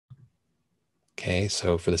Okay,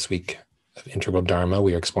 so for this week of Integral Dharma,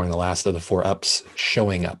 we are exploring the last of the four ups,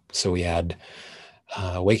 showing up. So we had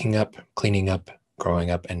waking up, cleaning up, growing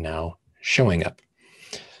up, and now showing up.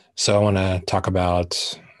 So I want to talk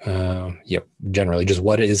about, generally just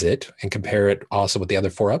what is it and compare it also with the other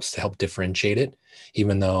four ups to help differentiate it,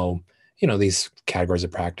 even though, these categories of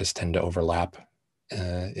practice tend to overlap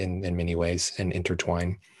in many ways and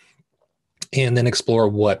intertwine. And then explore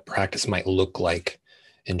what practice might look like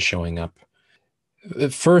in showing up.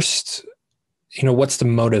 First, what's the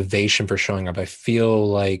motivation for showing up? I feel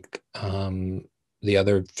like the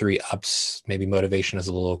other three ups, maybe motivation is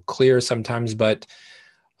a little clear sometimes, but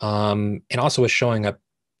and also with showing up,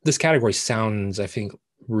 this category sounds, I think,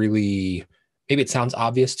 really, maybe it sounds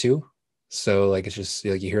obvious too. So like it's just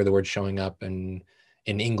like you hear the word showing up, and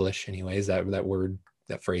in English, anyways, that word,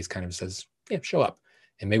 that phrase kind of says, yeah, show up.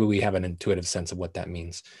 And maybe we have an intuitive sense of what that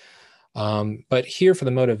means. But here for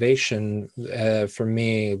the motivation, for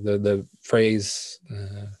me, the phrase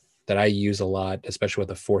that I use a lot, especially with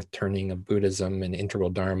the fourth turning of Buddhism and integral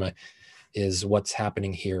Dharma, is what's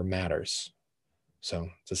happening here matters. So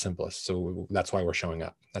it's the simplest. So that's why we're showing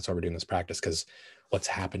up. That's why we're doing this practice, because what's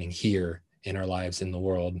happening here in our lives, in the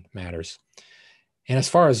world, matters. And as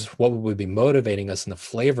far as what would be motivating us and the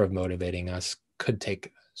flavor of motivating us could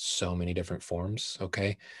take so many different forms,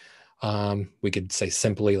 okay? We could say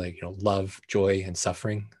simply like, love, joy, and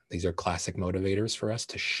suffering. These are classic motivators for us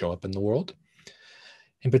to show up in the world.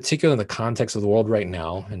 In particular, in the context of the world right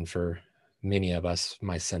now, and for many of us,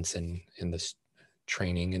 my sense in this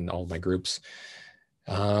training and all of my groups,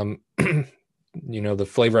 the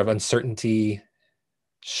flavor of uncertainty,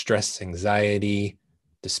 stress, anxiety,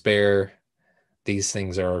 despair, these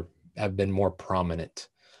things have been more prominent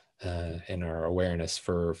in our awareness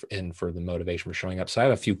for the motivation for showing up. So I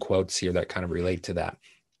have a few quotes here that kind of relate to that.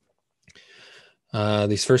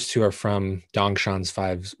 These first two are from Dongshan's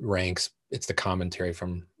Five Ranks. It's the commentary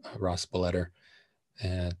from Ross Belletter.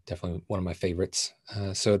 Definitely one of my favorites.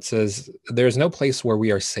 So it says, "There is no place where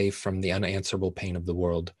we are safe from the unanswerable pain of the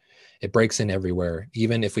world. It breaks in everywhere.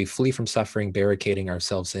 Even if we flee from suffering, barricading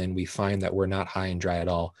ourselves in, we find that we're not high and dry at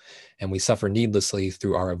all, and we suffer needlessly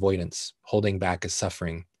through our avoidance. Holding back is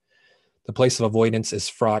suffering. The place of avoidance is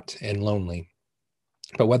fraught and lonely.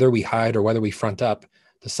 But whether we hide or whether we front up,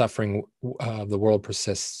 the suffering of the world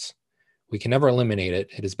persists. We can never eliminate it.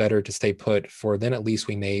 It is better to stay put, for then at least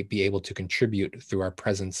we may be able to contribute through our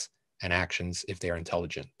presence and actions if they are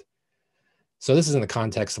intelligent." So this is in the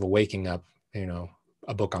context of a waking up,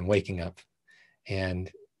 a book on waking up.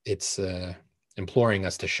 And it's imploring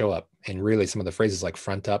us to show up. And really some of the phrases like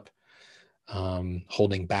front up,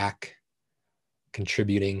 holding back,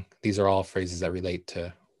 contributing, these are all phrases that relate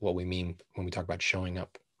to what we mean when we talk about showing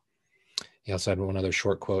up. He also had one other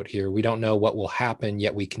short quote here. "We don't know what will happen,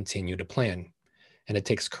 yet we continue to plan. And it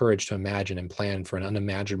takes courage to imagine and plan for an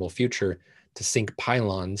unimaginable future, to sink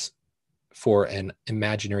pylons for an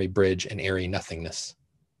imaginary bridge and airy nothingness."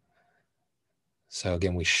 So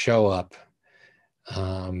again, we show up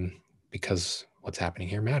because what's happening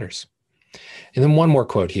here matters. And then one more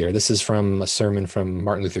quote here. This is from a sermon from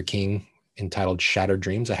Martin Luther King entitled "Shattered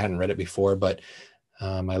Dreams." I hadn't read it before, but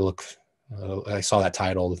I saw that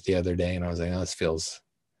title the other day and I was like, oh, this feels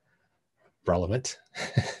relevant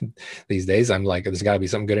these days. I'm like, there's got to be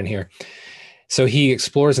something good in here. So he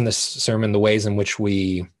explores in this sermon the ways in which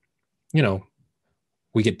we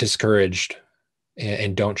get discouraged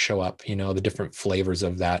and don't show up, the different flavors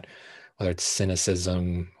of that, whether it's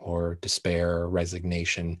cynicism or despair or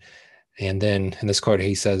resignation. And then in this quote,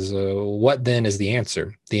 he says, "What then is the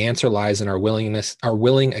answer? The answer lies in our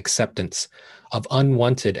willing acceptance of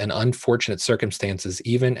unwanted and unfortunate circumstances,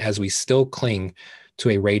 even as we still cling to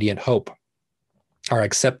a radiant hope. Our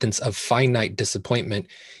acceptance of finite disappointment,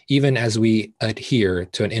 even as we adhere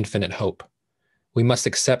to an infinite hope. We must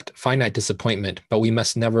accept finite disappointment, but we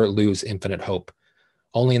must never lose infinite hope.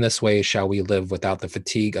 Only in this way shall we live without the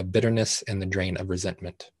fatigue of bitterness and the drain of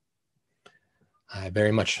resentment." I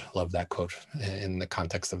very much love that quote in the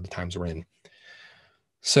context of the times we're in.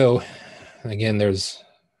 So again, there's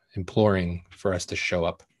imploring for us to show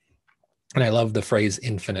up. And I love the phrase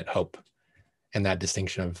infinite hope and that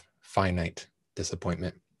distinction of finite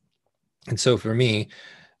disappointment. And so for me,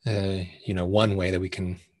 one way that we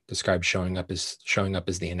can describe showing up as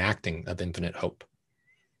the enacting of infinite hope.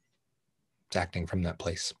 It's acting from that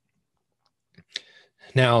place.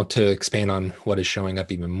 Now, to expand on what is showing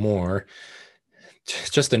up even more,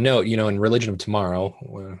 just a note, in Religion of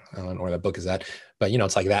Tomorrow, I don't know where that book is at, but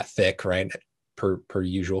it's like that thick, right? Per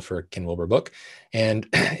usual for a Ken Wilber book. And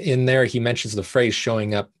in there, he mentions the phrase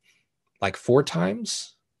showing up like 4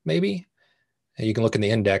 times, maybe. You can look in the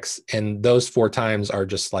index, and those 4 times are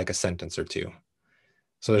just like a sentence or two.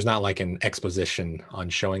 So there's not like an exposition on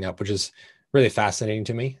showing up, which is really fascinating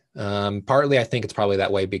to me. Partly, I think it's probably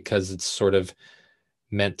that way because it's sort of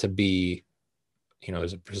meant to be,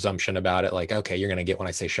 there's a presumption about it. Like, okay, you're going to get when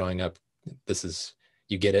I say showing up,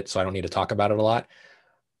 you get it. So I don't need to talk about it a lot.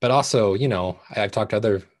 But also, I've talked to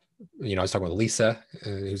other, I was talking with Lisa,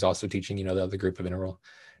 who's also teaching, the other group of integral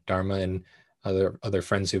Dharma, and other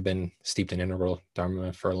friends who've been steeped in integral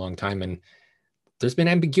Dharma for a long time. And there's been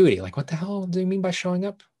ambiguity. Like, what the hell do you mean by showing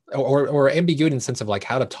up? Or ambiguity in the sense of like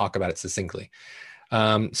how to talk about it succinctly.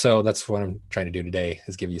 So that's what I'm trying to do today,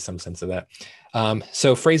 is give you some sense of that.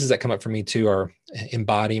 So phrases that come up for me too are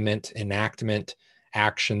embodiment, enactment,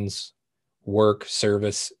 actions, work,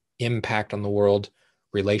 service, impact on the world,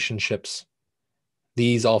 relationships.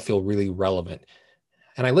 These all feel really relevant.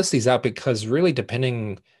 And I list these out because really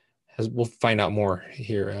depending, as we'll find out more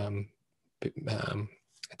here at the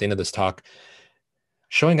end of this talk,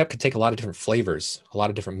 showing up could take a lot of different flavors, a lot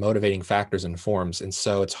of different motivating factors and forms. And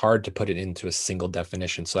so it's hard to put it into a single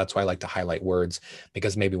definition. So that's why I like to highlight words,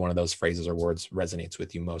 because maybe one of those phrases or words resonates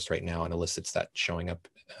with you most right now and elicits that showing up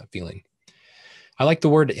feeling. I like the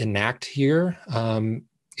word enact here.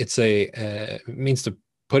 It means to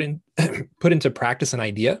put into practice an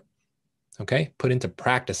idea. Okay, put into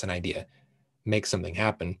practice an idea, make something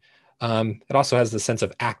happen. It also has the sense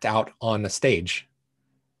of act out on the stage,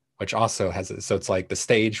 which also has, so it's like the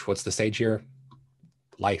stage. What's the stage here?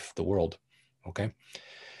 Life, the world. Okay.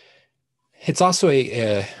 It's also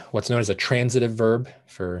what's known as a transitive verb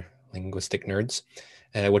for linguistic nerds,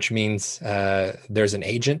 which means there's an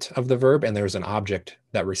agent of the verb and there's an object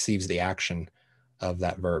that receives the action of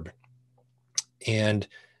that verb. And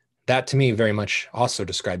that to me very much also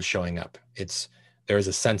describes showing up. There is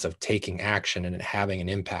a sense of taking action and it having an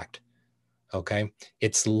impact. Okay.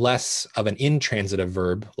 It's less of an intransitive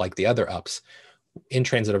verb like the other ups.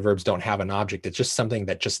 Intransitive verbs don't have an object. It's just something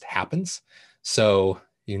that just happens. So,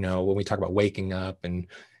 when we talk about waking up and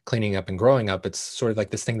cleaning up and growing up, it's sort of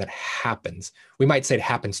like this thing that happens. We might say it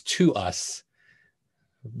happens to us,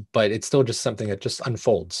 but it's still just something that just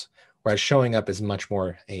unfolds. Whereas showing up is much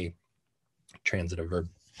more a transitive verb.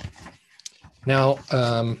 Now,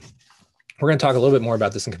 we're going to talk a little bit more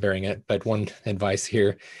about this and comparing it, but one advice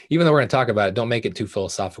here, even though we're going to talk about it, don't make it too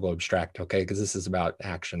philosophical, abstract, okay? Because this is about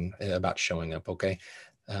action, about showing up, okay?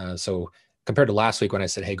 So compared to last week when I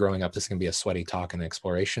said, hey, growing up, this is going to be a sweaty talk and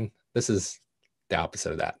exploration, this is the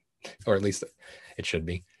opposite of that, or at least it should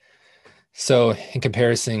be. So in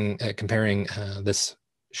comparing this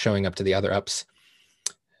showing up to the other ups,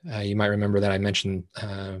 you might remember that I mentioned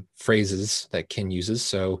phrases that Ken uses.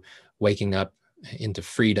 So waking up into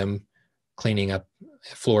freedom, cleaning up,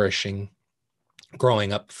 flourishing,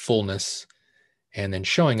 growing up, fullness, and then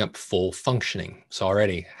showing up, full functioning. So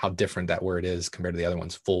already how different that word is compared to the other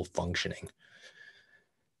ones, full functioning.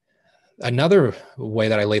 Another way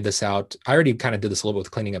that I laid this out, I already kind of did this a little bit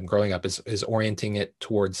with cleaning up and growing up, is orienting it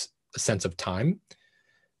towards a sense of time.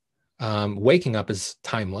 Waking up is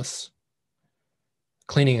timeless.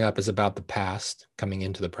 Cleaning up is about the past, coming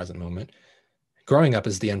into the present moment. Growing up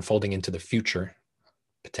is the unfolding into the future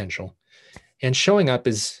potential. And showing up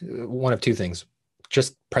is one of two things,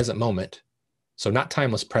 just present moment. So not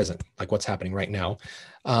timeless present, like what's happening right now.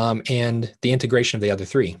 And the integration of the other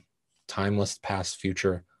three, timeless, past,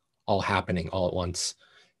 future, all happening all at once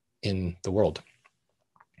in the world.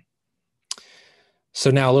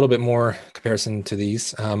 So now a little bit more comparison to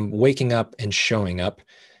these, waking up and showing up.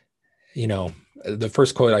 The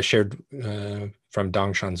first quote I shared from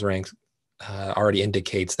Dongshan's ranks already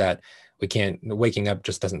indicates that waking up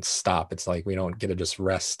just doesn't stop. It's like we don't get to just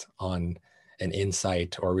rest on an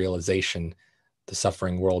insight or realization. The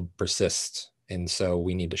suffering world persists. And so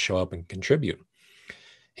we need to show up and contribute.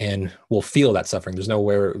 And we'll feel that suffering. There's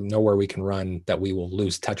nowhere we can run that we will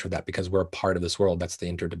lose touch with that because we're a part of this world. That's the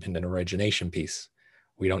interdependent origination piece.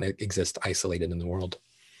 We don't exist isolated in the world.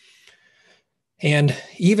 And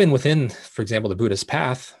even within, for example, the Buddhist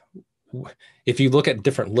path, if you look at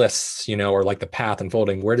different lists, or like the path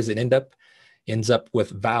unfolding, where does it end up? Ends up with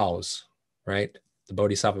vows, right? The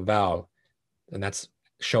Bodhisattva vow. And that's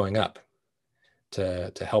showing up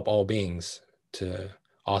to help all beings to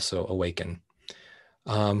also awaken.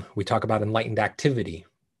 We talk about enlightened activity.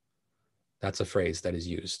 That's a phrase that is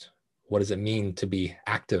used. What does it mean to be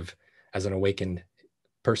active as an awakened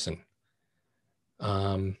person?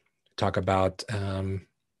 Talk about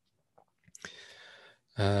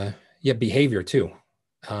behavior too.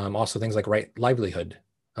 Also things like right livelihood.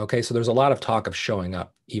 Okay, so there's a lot of talk of showing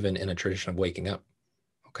up, even in a tradition of waking up.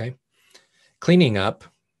 Okay, cleaning up.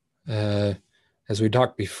 as we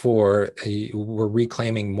talked before, we're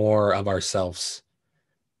reclaiming more of ourselves.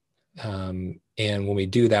 And when we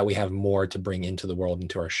do that, we have more to bring into the world,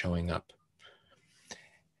 into our showing up.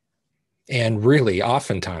 And really,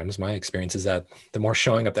 oftentimes, my experience is that the more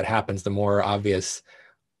showing up that happens, the more obvious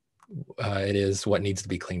it is what needs to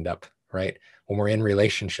be cleaned up, right? When we're in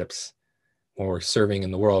relationships, when we're serving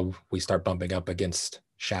in the world, we start bumping up against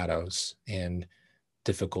shadows and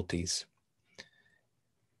difficulties.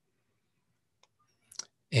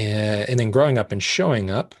 And then growing up and showing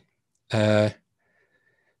up, growing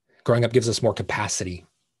up gives us more capacity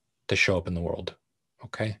to show up in the world,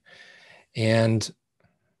 okay? And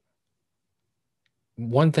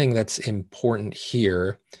one thing that's important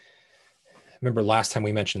here, remember last time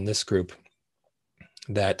we mentioned in this group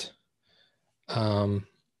that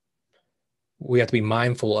we have to be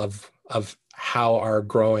mindful of how our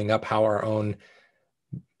growing up, how our own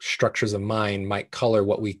structures of mind might color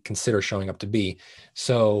what we consider showing up to be.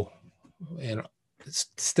 So, and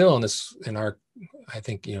still in our, I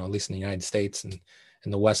think, at least in the United States and in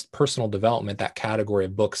the West, personal development, that category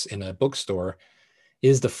of books in a bookstore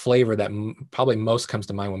is the flavor that probably most comes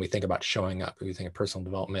to mind when we think about showing up. We think of personal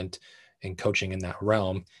development and coaching in that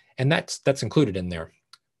realm, and that's included in there.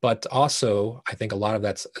 But also, I think a lot of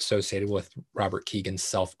that's associated with Robert Keegan's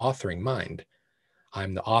self-authoring mind.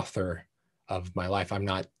 I'm the author of my life. I'm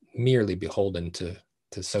not merely beholden to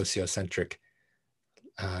sociocentric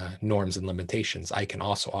norms and limitations. I can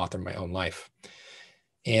also author my own life.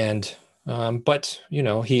 And but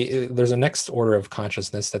there's a next order of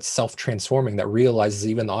consciousness that's self-transforming, that realizes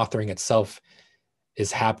even the authoring itself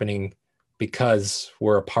is happening because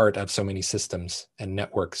we're a part of so many systems and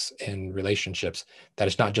networks and relationships, that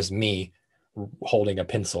it's not just me holding a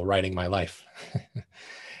pencil writing my life.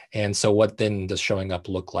 And so what then does showing up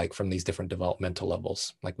look like from these different developmental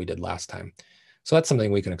levels, like we did last time? So that's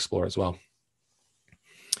something we can explore as well.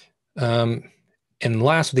 And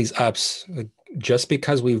last of these ups, just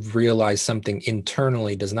because we've realized something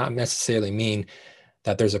internally does not necessarily mean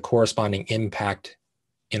that there's a corresponding impact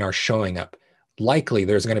in our showing up. Likely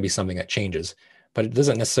there's going to be something that changes, but it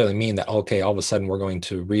doesn't necessarily mean that, okay, all of a sudden we're going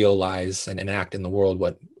to realize and enact in the world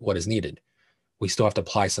what is needed. We still have to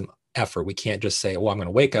apply some effort. We can't just say, well, I'm going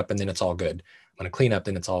to wake up and then it's all good. I'm going to clean up,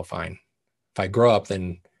 then it's all fine. If I grow up,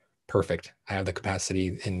 then perfect. I have the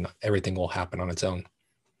capacity and everything will happen on its own.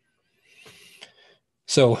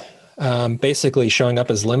 So basically showing up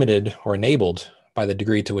is limited or enabled by the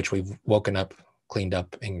degree to which we've woken up, cleaned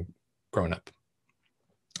up, and grown up.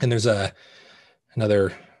 And there's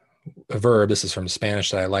another verb, this is from Spanish,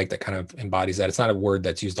 that I like, that kind of embodies that. It's not a word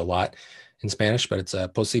that's used a lot in Spanish, but it's a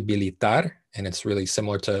posibilitar, and it's really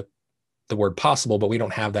similar to the word possible, but we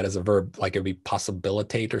don't have that as a verb, like it would be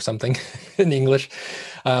possibilitate or something in English.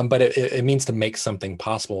 But it means to make something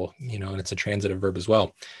possible, and it's a transitive verb as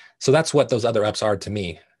well. So that's what those other ups are to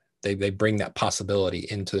me. They bring that possibility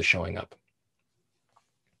into the showing up.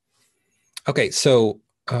 Okay, so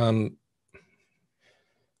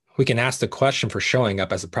we can ask the question for showing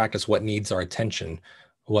up as a practice: what needs our attention?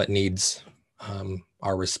 What needs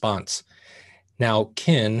our response? Now,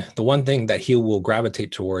 Ken, the one thing that he will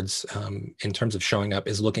gravitate towards in terms of showing up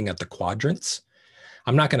is looking at the quadrants.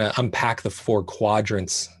 I'm not going to unpack the 4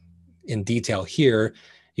 quadrants in detail here.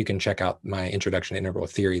 You can check out my introduction to integral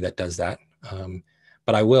theory that does that.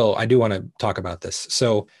 But I do want to talk about this.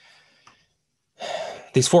 So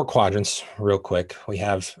these 4 quadrants, real quick, we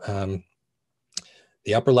have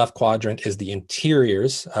the upper left quadrant is the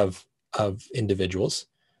interiors of individuals.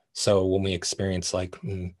 So when we experience like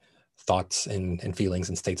thoughts and feelings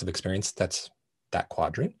and states of experience, that's that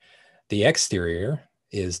quadrant. The exterior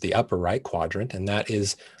is the upper right quadrant, and that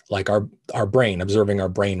is like our brain, observing our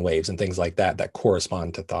brain waves and things like that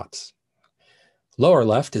correspond to thoughts. Lower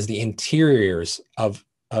left is the interiors of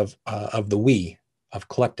the we, of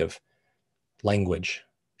collective language,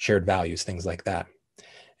 shared values, things like that.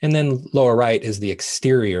 And then lower right is the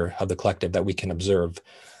exterior of the collective that we can observe,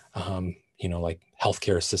 like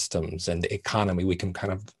healthcare systems and the economy. We can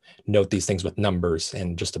kind of note these things with numbers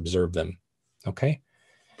and just observe them. Okay.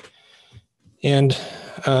 And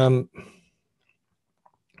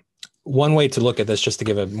one way to look at this, just to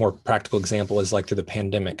give a more practical example, is like through the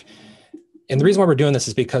pandemic. And the reason why we're doing this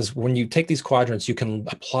is because when you take these quadrants, you can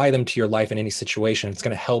apply them to your life in any situation. It's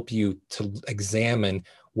going to help you to examine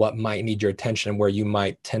what might need your attention and where you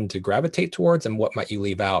might tend to gravitate towards, and what might you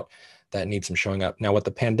leave out that needs some showing up. Now with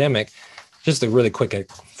the pandemic, just a really quick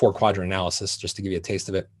 4-quadrant analysis, just to give you a taste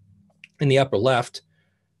of it. In the upper left,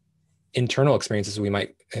 internal experiences, we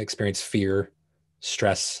might experience fear,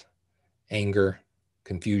 stress, anger,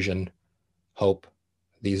 confusion, hope.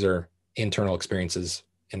 These are internal experiences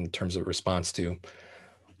in terms of response to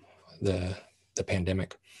the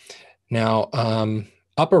pandemic. Now,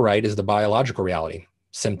 upper right is the biological reality,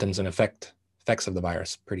 symptoms and effects of the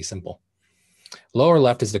virus. Pretty simple. Lower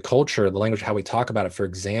left is the culture, the language, how we talk about it. For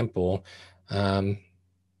example,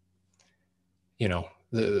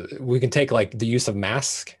 we can take like the use of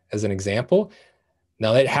masks as an example.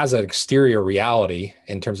 Now it has an exterior reality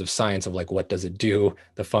in terms of science of like, what does it do,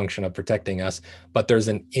 the function of protecting us, but there's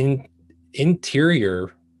an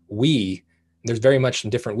interior there's very much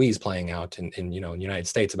different we's playing out in the United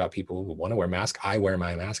States about people who want to wear masks. I wear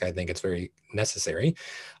my mask. I think it's very necessary.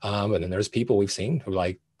 And then there's people we've seen who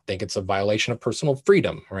like think it's a violation of personal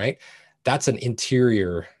freedom, right? That's an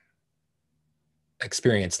interior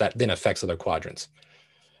experience that then affects other quadrants.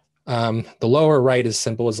 The lower right is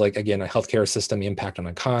simple as like, again, a healthcare system, impact on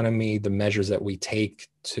economy, the measures that we take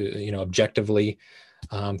to, objectively,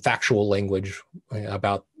 factual language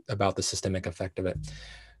about the systemic effect of it.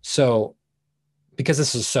 So because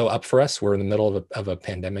this is so up for us, we're in the middle of a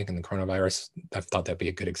pandemic and the coronavirus, I thought that'd be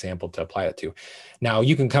a good example to apply it to. Now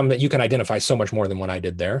you can identify so much more than what I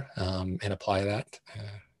did there, and apply that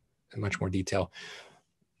in much more detail.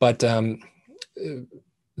 But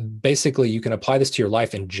basically you can apply this to your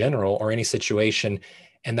life in general or any situation.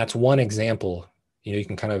 And that's one example. You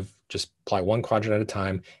can kind of just apply one quadrant at a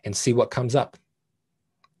time and see what comes up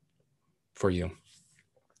for you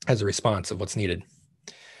as a response of what's needed.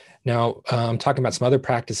 Now, I'm talking about some other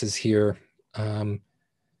practices here.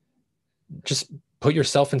 Just put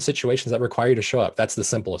yourself in situations that require you to show up. That's the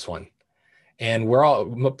simplest one. And we're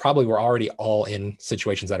already all in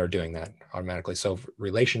situations that are doing that automatically. So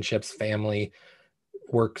relationships, family,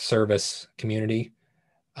 work, service, community,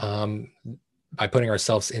 by putting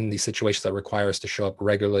ourselves in these situations that require us to show up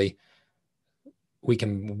regularly, we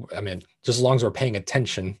can, just as long as we're paying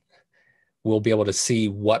attention, we'll be able to see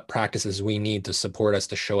what practices we need to support us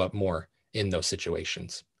to show up more in those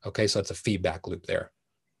situations. Okay, so it's a feedback loop there.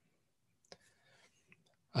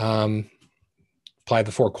 Apply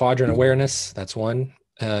the 4-quadrant awareness, that's one.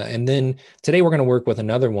 And then today we're going to work with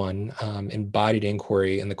another one, embodied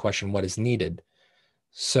inquiry, and the question, what is needed?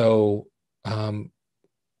 So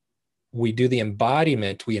we do the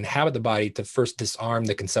embodiment, we inhabit the body to first disarm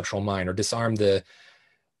the conceptual mind, or disarm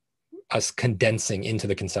us condensing into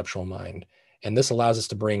the conceptual mind. And this allows us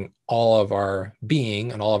to bring all of our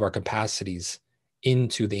being and all of our capacities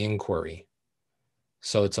into the inquiry.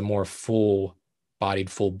 So it's a more full-bodied,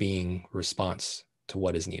 full being response to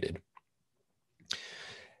what is needed.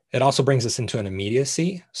 It also brings us into an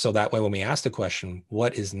immediacy. So that way, when we ask the question,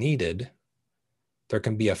 what is needed, there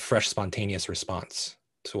can be a fresh, spontaneous response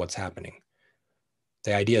to what's happening.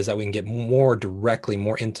 The idea is that we can get more directly,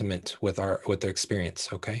 more intimate with the experience,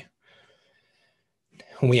 okay?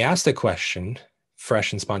 When we ask the question,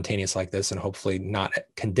 fresh and spontaneous like this, and hopefully not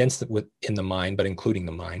condensed in the mind, but including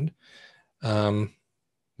the mind,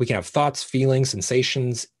 we can have thoughts, feelings,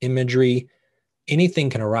 sensations, imagery,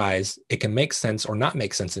 anything can arise. It can make sense or not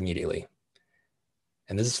make sense immediately.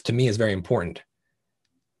 And this, to me, is very important.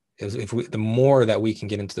 The more that we can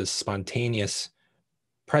get into this spontaneous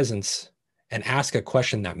presence and ask a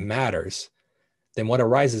question that matters, then what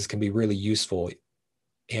arises can be really useful.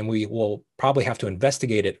 And we will probably have to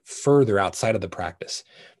investigate it further outside of the practice.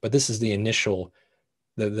 But this is the initial,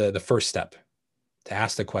 the first step, to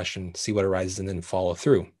ask the question, see what arises, and then follow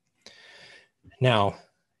through. Now,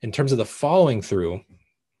 in terms of the following through,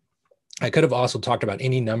 I could have also talked about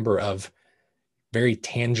any number of very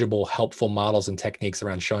tangible, helpful models and techniques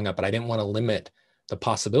around showing up, but I didn't want to limit the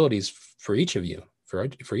possibilities for each of you, for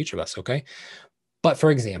each of us, okay? But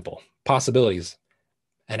for example, possibilities,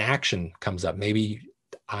 an action comes up. Maybe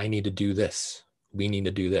I need to do this. We need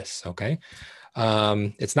to do this, okay?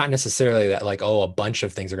 It's not necessarily that like, a bunch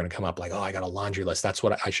of things are going to come up, like, I got a laundry list. That's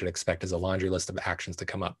what I should expect, is a laundry list of actions to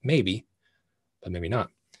come up. Maybe, but maybe not.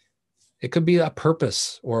 It could be a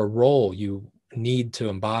purpose or a role you need to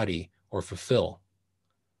embody or fulfill.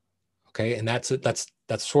 Okay, and that's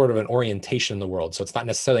sort of an orientation in the world. So it's not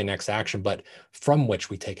necessarily next action, but from which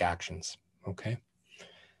we take actions. Okay.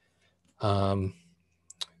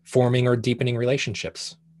 Forming or deepening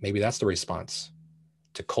relationships. Maybe that's the response,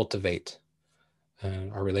 to cultivate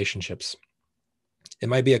our relationships. It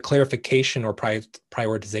might be a clarification or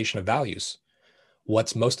prioritization of values.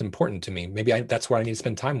 What's most important to me? Maybe that's where I need to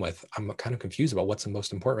spend time with. I'm kind of confused about what's the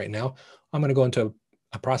most important right now. I'm going to go into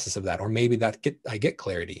a process of that. Or maybe I get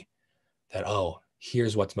clarity that,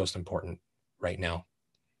 here's what's most important right now.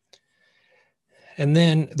 And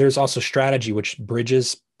then there's also strategy, which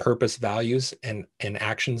bridges purpose, values, and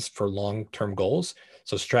actions for long-term goals.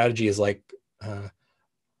 So strategy is like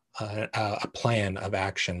a plan of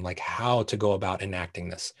action, like how to go about enacting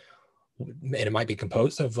this. And it might be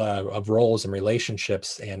composed of roles and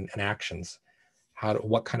relationships and actions.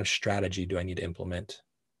 What kind of strategy do I need to implement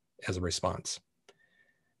as a response?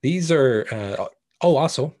 These are,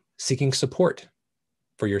 also seeking support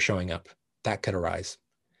for your showing up. That could arise.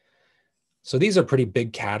 So these are pretty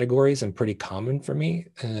big categories and pretty common for me,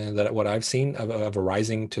 that what I've seen of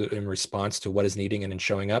arising in response to what is needing and in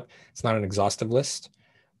showing up. It's not an exhaustive list,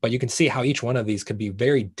 but you can see how each one of these could be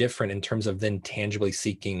very different in terms of then tangibly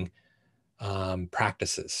seeking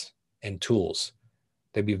practices and tools.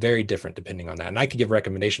 They'd be very different depending on that. And I could give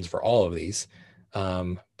recommendations for all of these,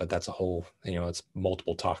 but that's a whole, it's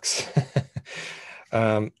multiple talks.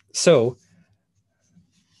 So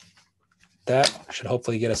that should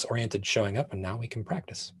hopefully get us oriented showing up, and now we can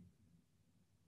practice.